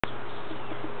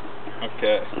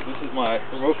Okay, this is my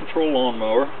remote control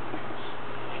lawnmower.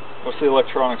 Most of the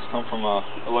electronics come from a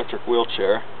electric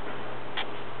wheelchair.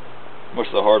 Most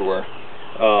of the hardware.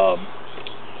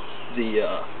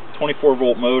 The 24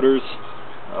 volt motors,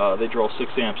 they draw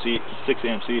 6 amps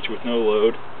each with no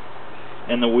load.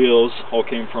 And the wheels all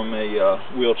came from a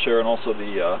wheelchair, and also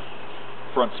the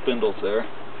front spindles there.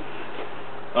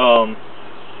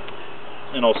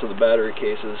 And also the battery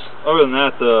cases. Other than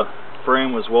that, the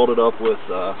frame was welded up with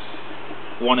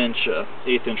 1-inch,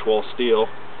 1/8 inch wall steel.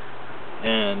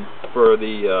 And for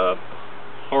the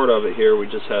heart of it here, we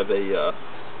just have a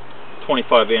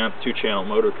 25 amp 2-channel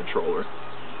motor controller.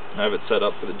 I have it set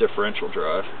up for the differential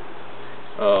drive.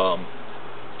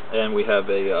 And we have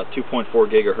a 2.4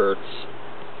 gigahertz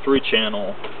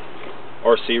 3-channel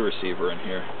RC receiver in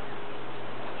here.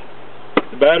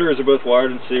 The batteries are both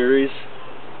wired in series,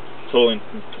 totaling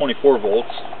 24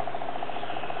 volts.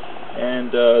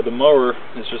 And the mower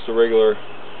is just a regular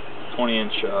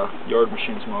 20-inch yard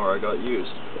machines mower I got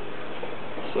used.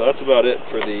 So that's about it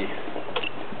for the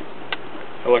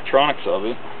electronics of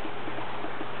it.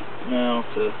 Now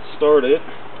to start it,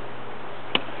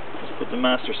 let's put the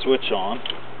master switch on.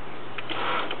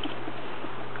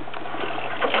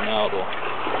 And now it'll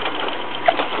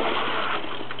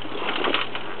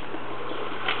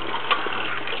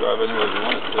drive anywhere you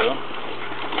want it to.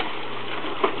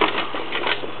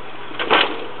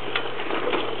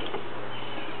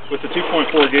 With the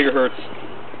 2.4 gigahertz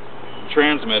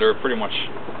transmitter, it pretty much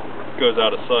goes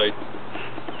out of sight.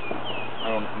 I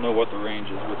don't know what the range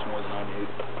is, but it's more than I need.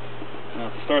 Now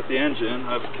to start the engine,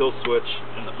 I have a kill switch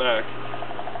in the back.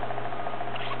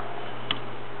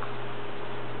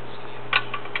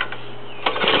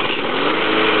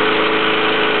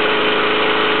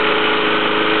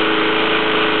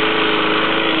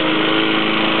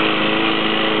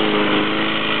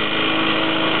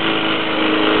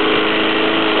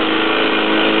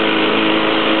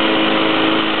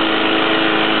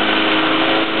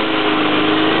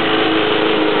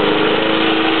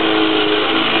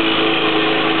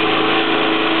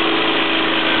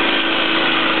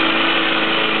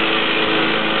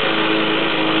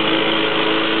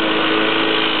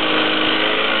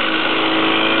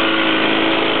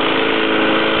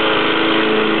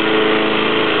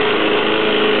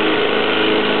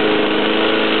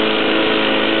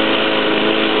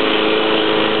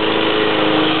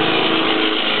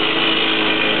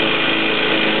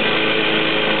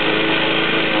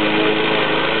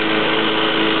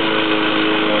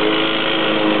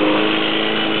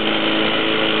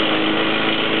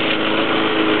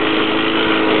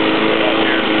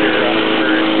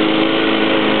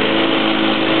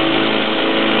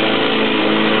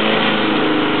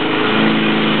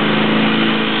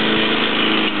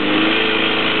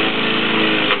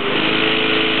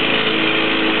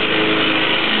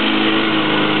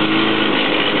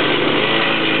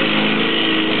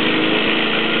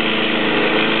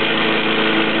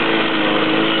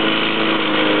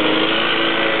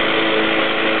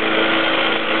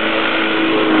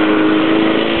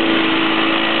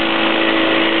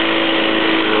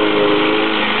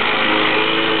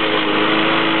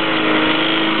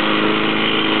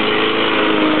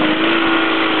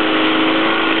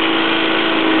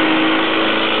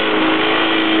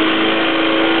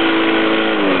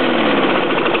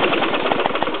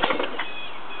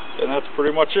 And that's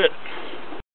pretty much it.